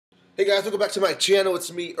Hey guys, welcome back to my channel.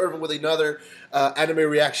 It's me, Irvin, with another anime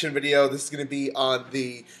reaction video. This is going to be on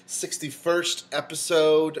the 61st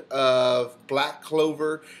episode of Black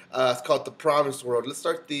Clover. It's called The Promised World. Let's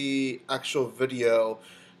start the actual video,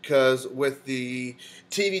 because with the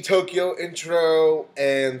TV Tokyo intro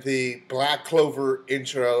and the Black Clover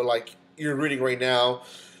intro, like you're reading right now,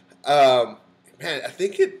 man, I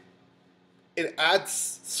think it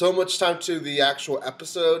adds so much time to the actual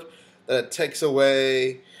episode that it takes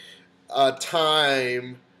away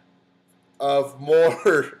time of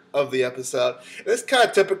more of the episode. It's kind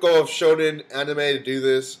of typical of shonen anime to do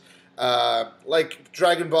this. Like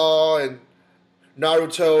Dragon Ball and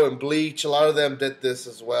Naruto and Bleach, a lot of them did this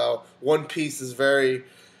as well. One Piece is very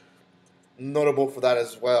notable for that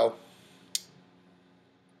as well.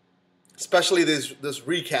 Especially this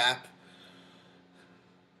recap.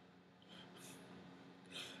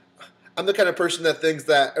 I'm the kind of person that thinks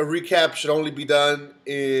that a recap should only be done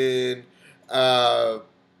in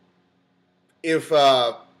if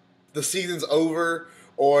the season's over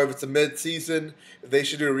or if it's a mid-season. They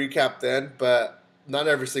should do a recap then, but not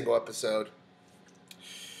every single episode.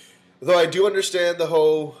 Though I do understand the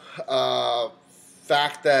whole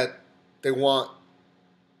fact that they want,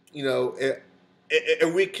 you know,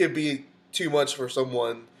 a week could be too much for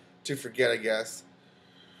someone to forget, I guess.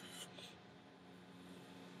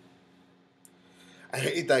 I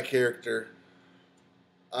hate that character.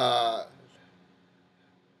 Laszlo,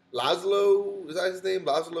 is that his name?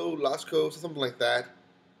 Lasco, something like that.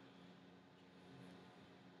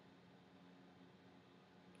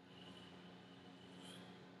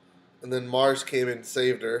 And then Mars came and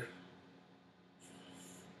saved her.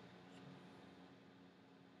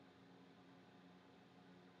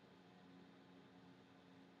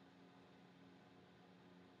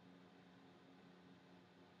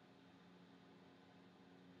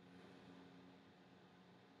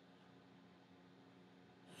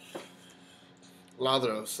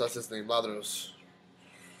 Ladros, that's his name, Ladros.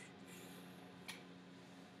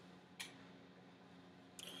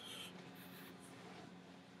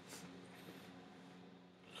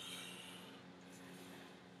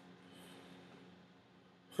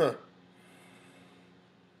 Huh.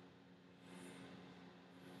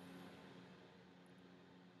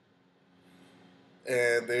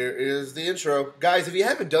 And there is the intro. Guys, if you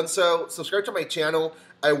haven't done so, subscribe to my channel.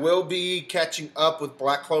 I will be catching up with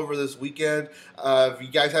Black Clover this weekend. If you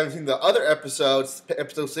guys haven't seen the other episodes,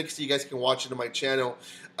 episode 60, you guys can watch it on my channel.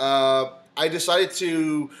 I decided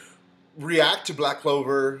to react to Black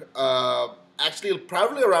Clover, actually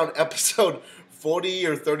probably around episode 40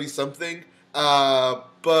 or 30 something.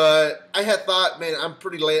 But I had thought, man, I'm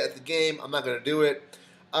pretty late at the game. I'm not going to do it.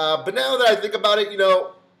 But now that I think about it, you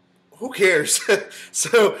know, who cares?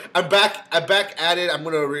 So I'm back at it. I'm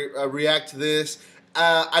going to react to this.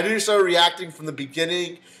 I didn't start reacting from the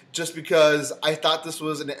beginning just because I thought this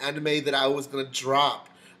was an anime that I was going to drop.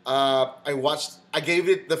 I gave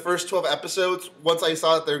it the first 12 episodes. Once I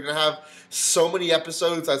saw that they were going to have so many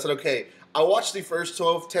episodes, I said, okay, I'll watch the first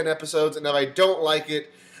 10 episodes, and if I don't like it,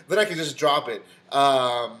 then I can just drop it.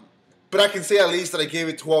 But I can say at least that I gave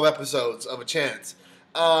it 12 episodes of a chance.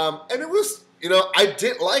 And it was, you know, I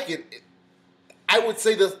did like it. I would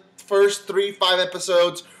say the first 3-5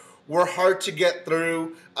 episodes were hard to get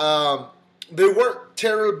through. They weren't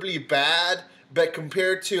terribly bad, but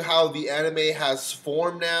compared to how the anime has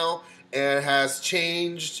formed now and has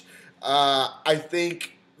changed, I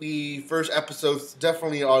think the first episodes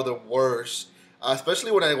definitely are the worst.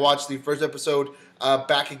 Especially when I watched the first episode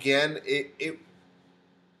back again, it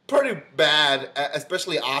pretty bad,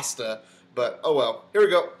 especially Asta. But oh well, here we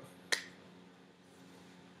go.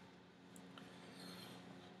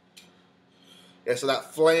 Yeah, so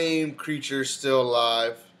that flame creature's still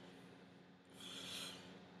alive.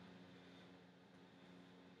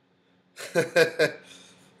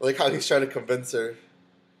 Like how he's trying to convince her.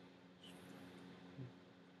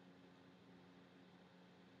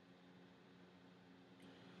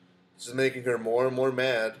 Just making her more and more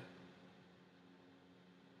mad.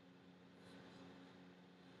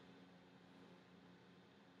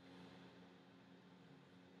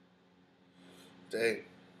 Dang.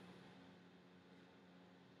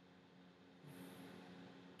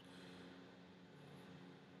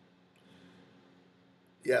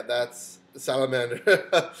 Yeah, that's the salamander.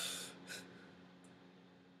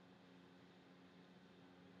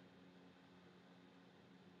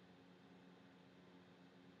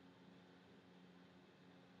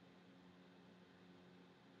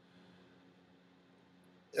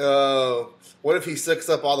 What if he sucks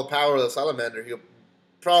up all the power of the salamander? He'll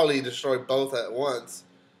probably destroy both at once.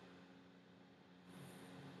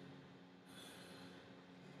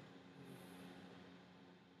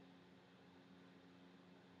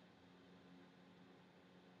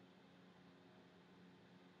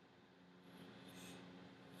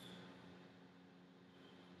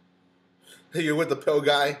 You're with the pill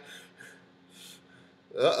guy.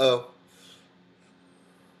 Uh-oh.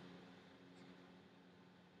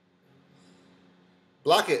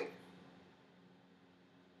 Block it.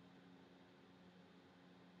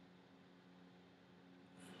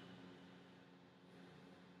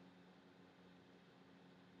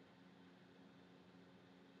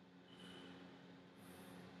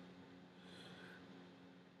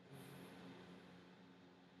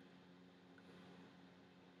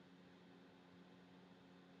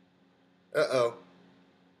 Uh-oh.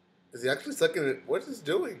 Is he actually sucking it? What is this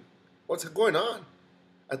doing? What's going on?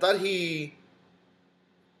 I thought he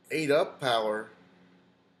ate up power.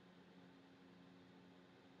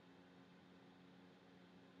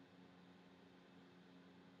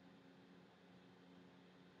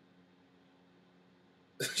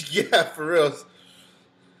 Yeah, for real.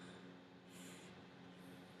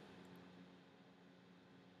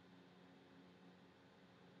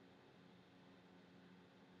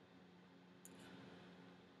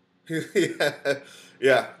 Yeah.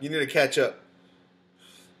 Yeah, you need to catch up.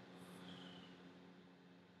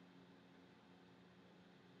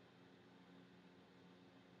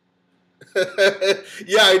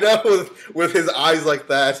 Yeah, I know with his eyes like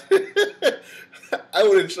that. I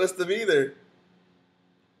wouldn't trust him either.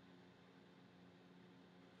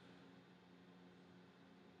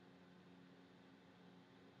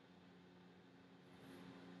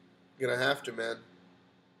 You're gonna have to, man.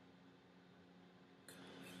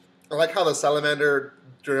 I like how the salamander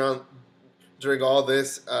during all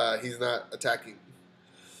this, he's not attacking.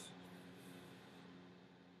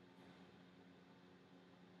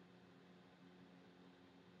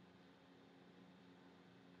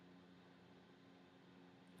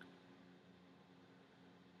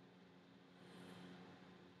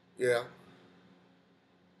 Yeah.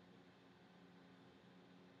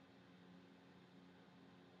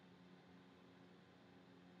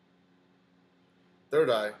 Third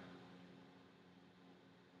eye.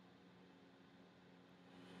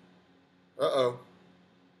 Uh oh.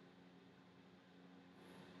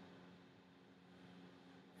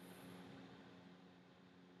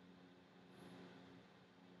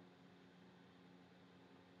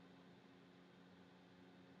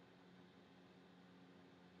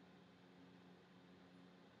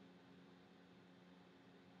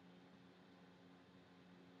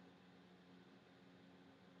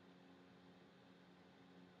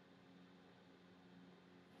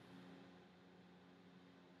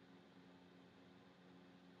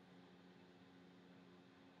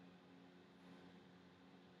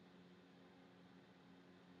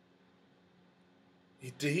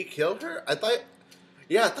 Did he kill her? I thought.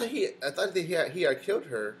 Yeah, I thought that he had killed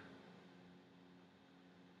her.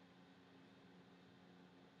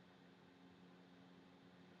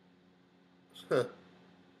 Huh.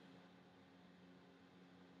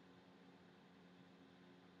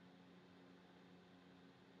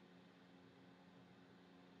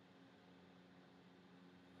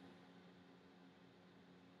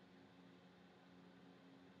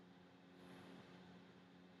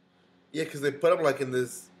 Yeah, because they put him like in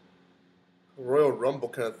this Royal Rumble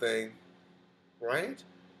kind of thing, right?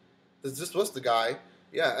 This was the guy.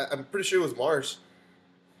 Yeah, I'm pretty sure it was Mars.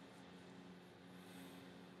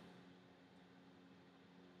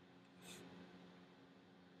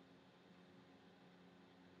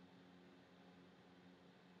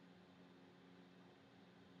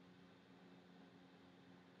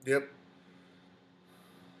 Yep.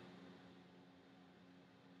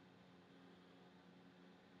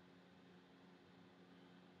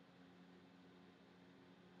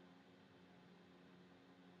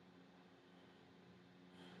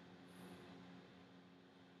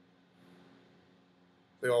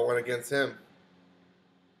 They all went against him.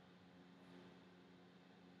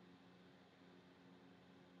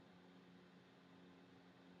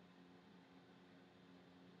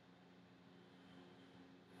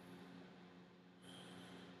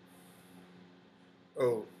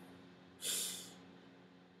 Oh,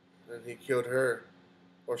 and he killed her,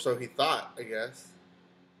 or so he thought, I guess.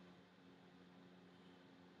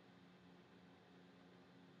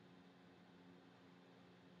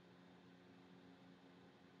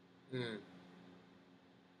 Hmm.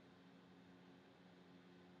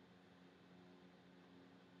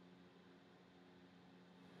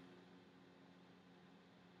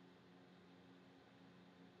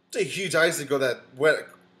 It's a huge icicle that went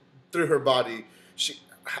through her body.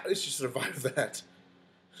 How did she survive that?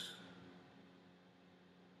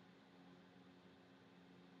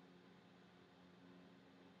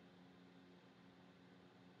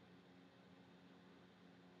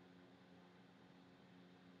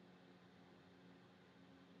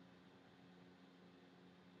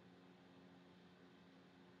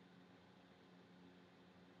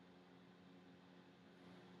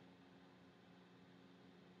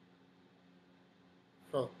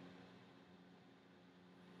 Huh.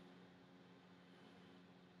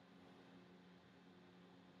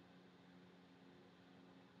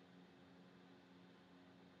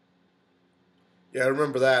 Yeah, I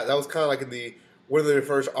remember that. That was kind of like in the one of their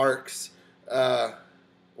first arcs uh,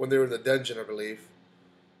 when they were in the dungeon, I believe.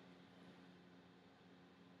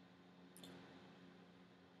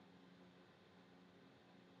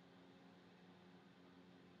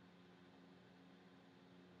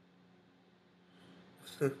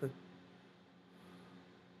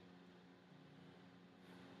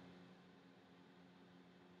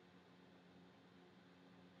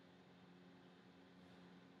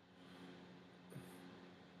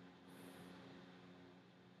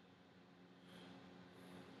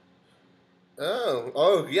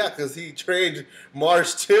 Oh, yeah, because he trained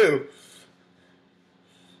Mars too.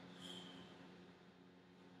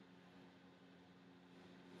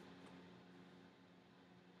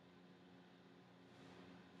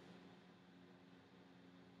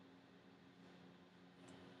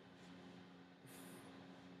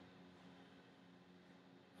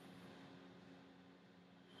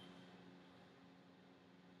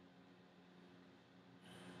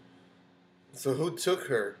 So who took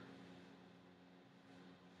her?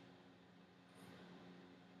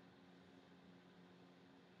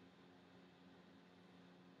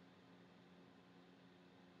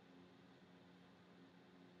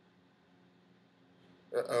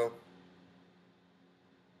 Uh oh.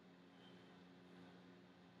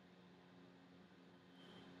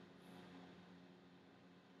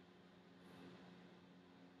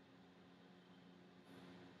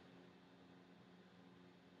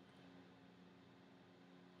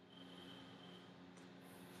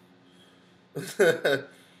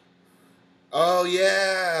 Oh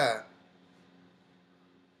yeah.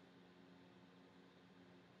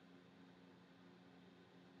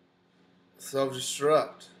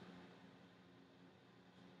 Self-destruct.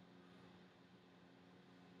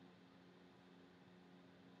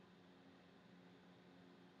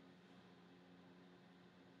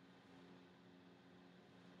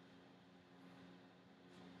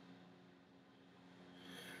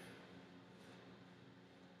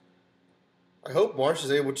 I hope Marsh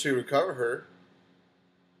is able to recover her,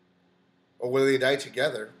 or will they die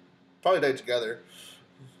together? Probably die together.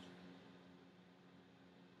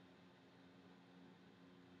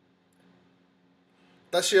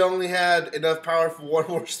 Thought she only had enough power for one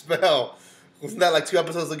more spell. Wasn't that like 2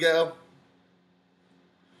 episodes ago?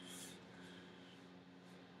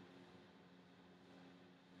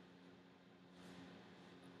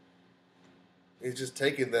 He's just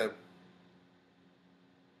taking them.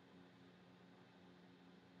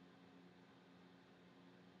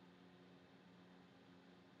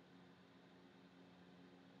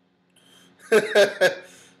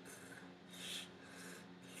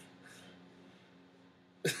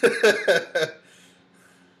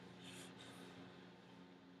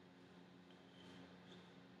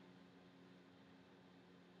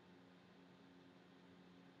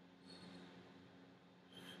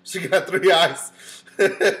 She got 3 eyes.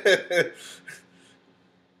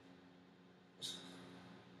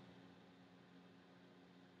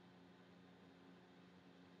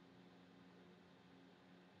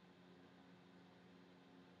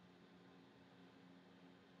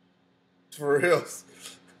 For real.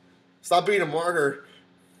 Stop being a martyr.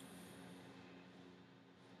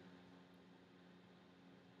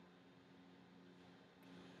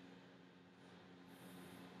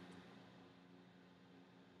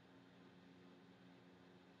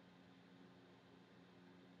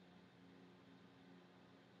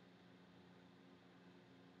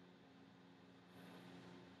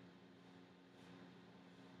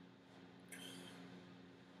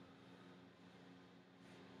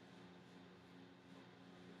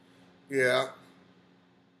 Yeah.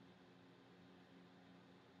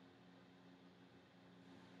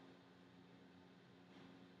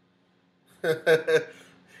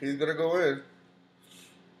 He's gonna go in.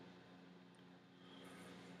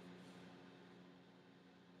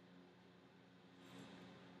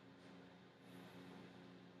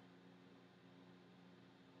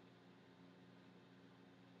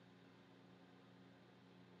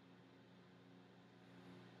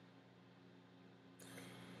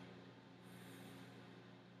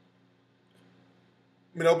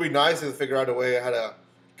 I mean, it'll be nice to figure out a way how to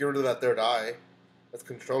get rid of that third eye that's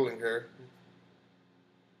controlling her.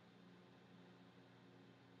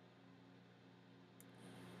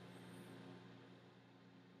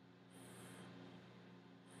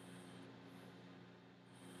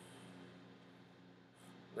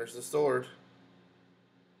 There's the sword.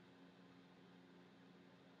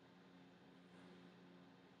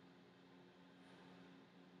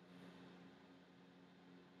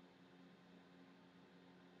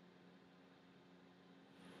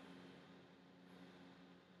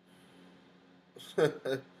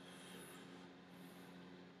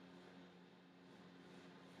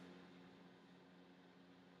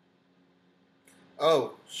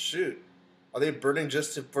 Oh shoot! Are they burning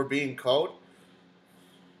just for being cold?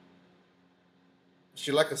 Is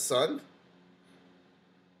she like a sun?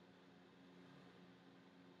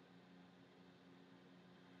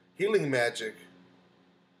 Healing magic.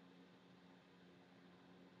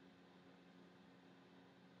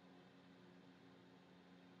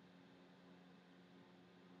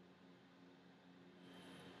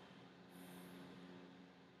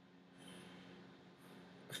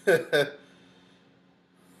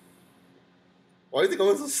 Why are they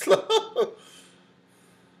going so slow?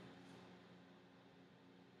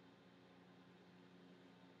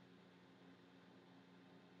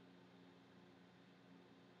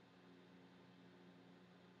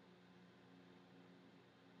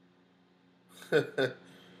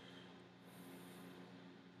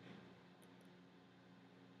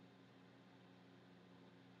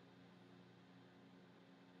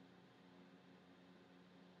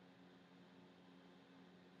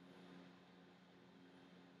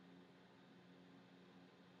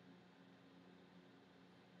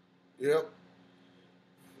 Yep,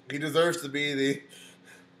 he deserves to be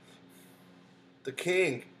the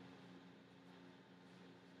king.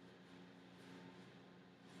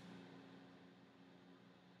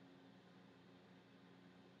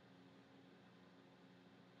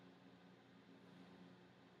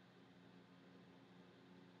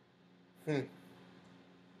 Hmm.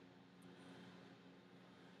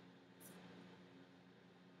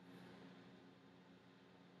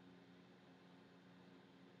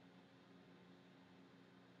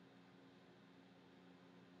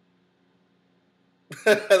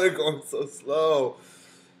 They're going so slow.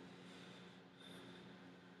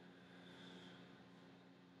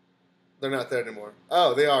 They're not there anymore.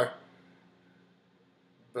 Oh, they are.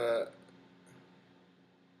 But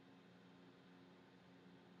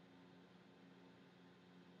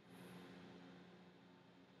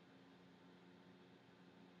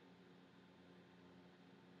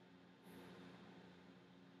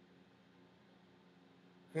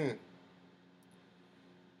hmm.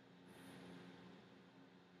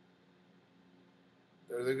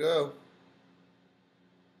 There they go.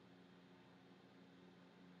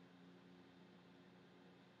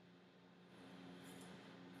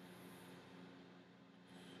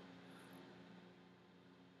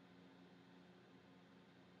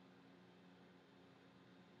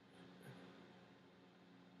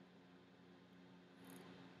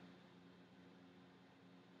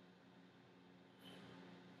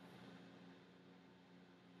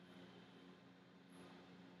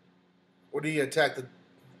 What do you attack? The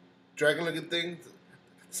dragon-looking thing?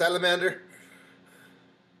 Salamander?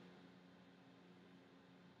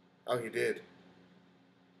 Oh, he did.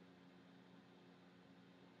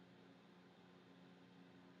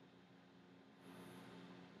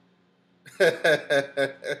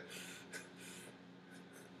 It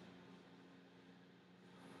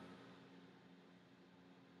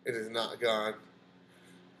is not gone.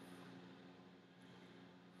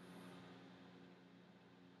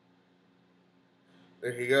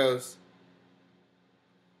 There he goes.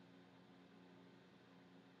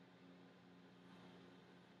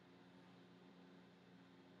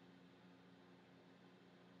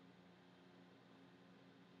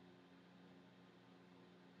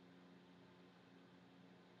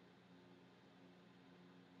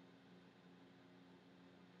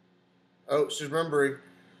 Oh, she's remembering.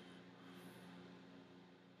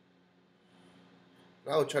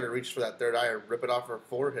 Now I'll try to reach for that third eye and rip it off her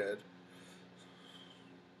forehead.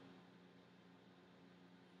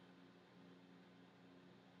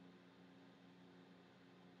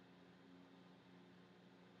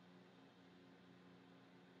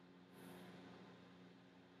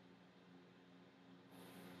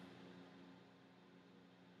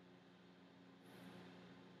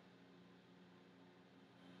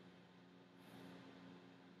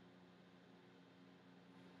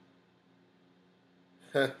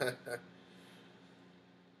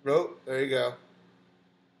 Nope, there you go.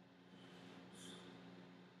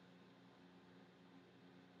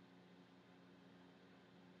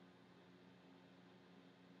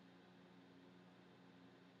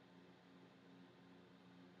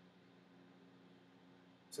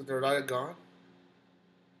 So third eye gone?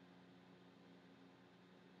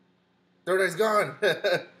 Third eye's gone.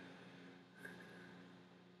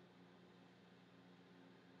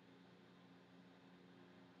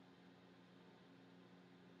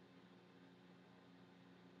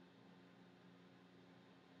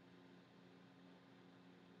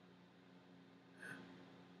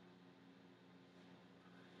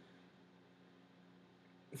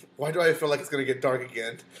 Why do I feel like it's gonna get dark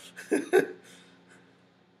again?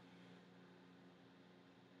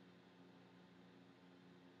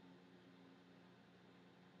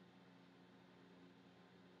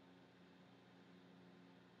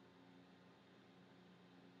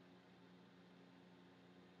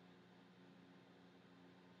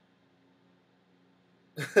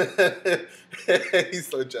 He's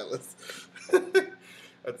so jealous.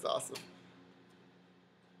 That's awesome.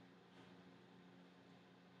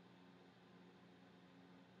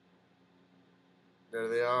 There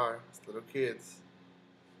they are, it's little kids.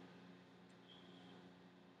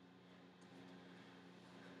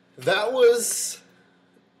 That was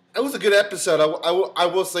that was a good episode. I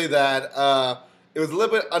will say that it was a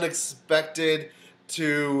little bit unexpected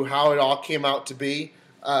to how it all came out to be.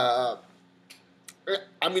 Uh,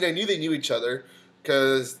 I mean, I knew they knew each other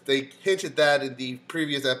because they hinted that in the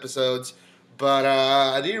previous episodes, but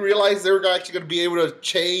I didn't realize they were actually going to be able to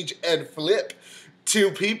change and flip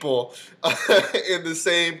two people in the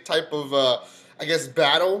same type of, I guess,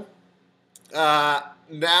 battle.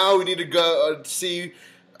 Now we need to go see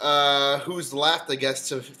who's left, I guess,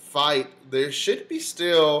 to fight. There should be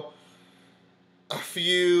still a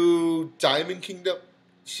few Diamond Kingdom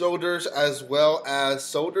soldiers as well as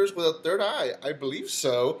soldiers with a third eye. I believe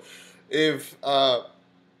so. If I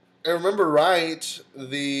remember right,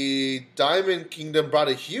 the Diamond Kingdom brought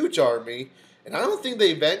a huge army, and I don't think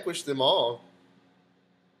they vanquished them all.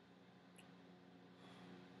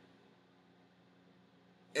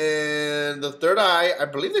 And the third eye, I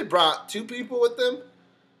believe they brought two people with them.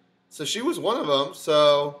 So she was one of them.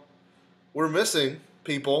 So we're missing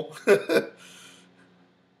people.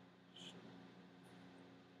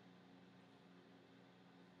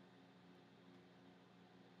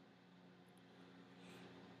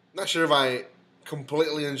 Not sure if I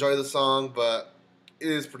completely enjoy the song, but it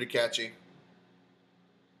is pretty catchy.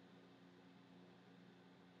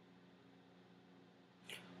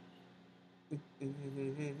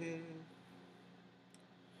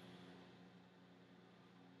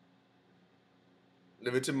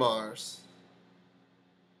 Living to Mars.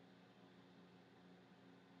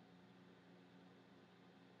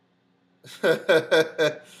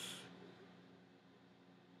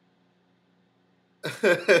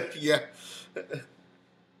 Yeah.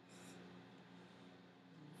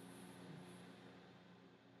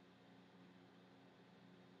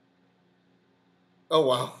 Oh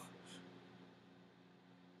wow.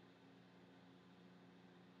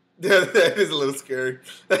 Yeah, that is a little scary.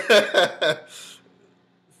 I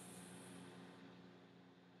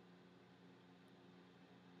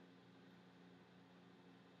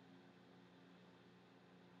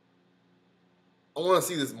want to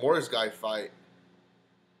see this Morris guy fight.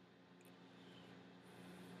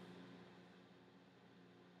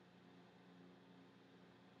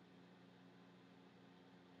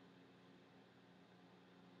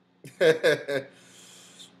 There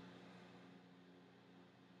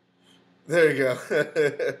you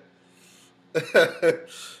go.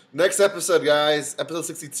 Next episode, guys, episode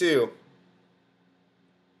 62.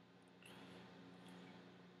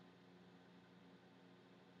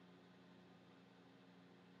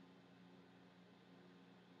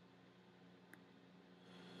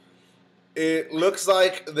 It looks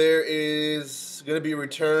like there is going to be a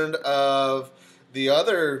return of the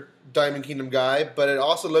other Diamond Kingdom guy, but it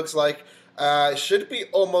also looks like it should be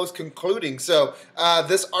almost concluding. So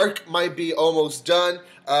this arc might be almost done.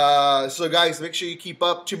 So guys, make sure you keep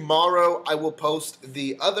up. Tomorrow I will post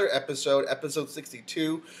the other episode, episode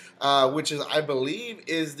 62, which is, I believe,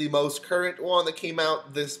 is the most current one that came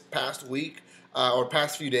out this past week. Or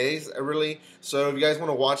past few days, really. So if you guys want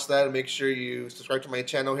to watch that, make sure you subscribe to my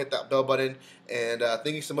channel, hit that bell button, and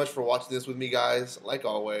thank you so much for watching this with me, guys. Like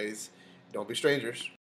always, don't be strangers.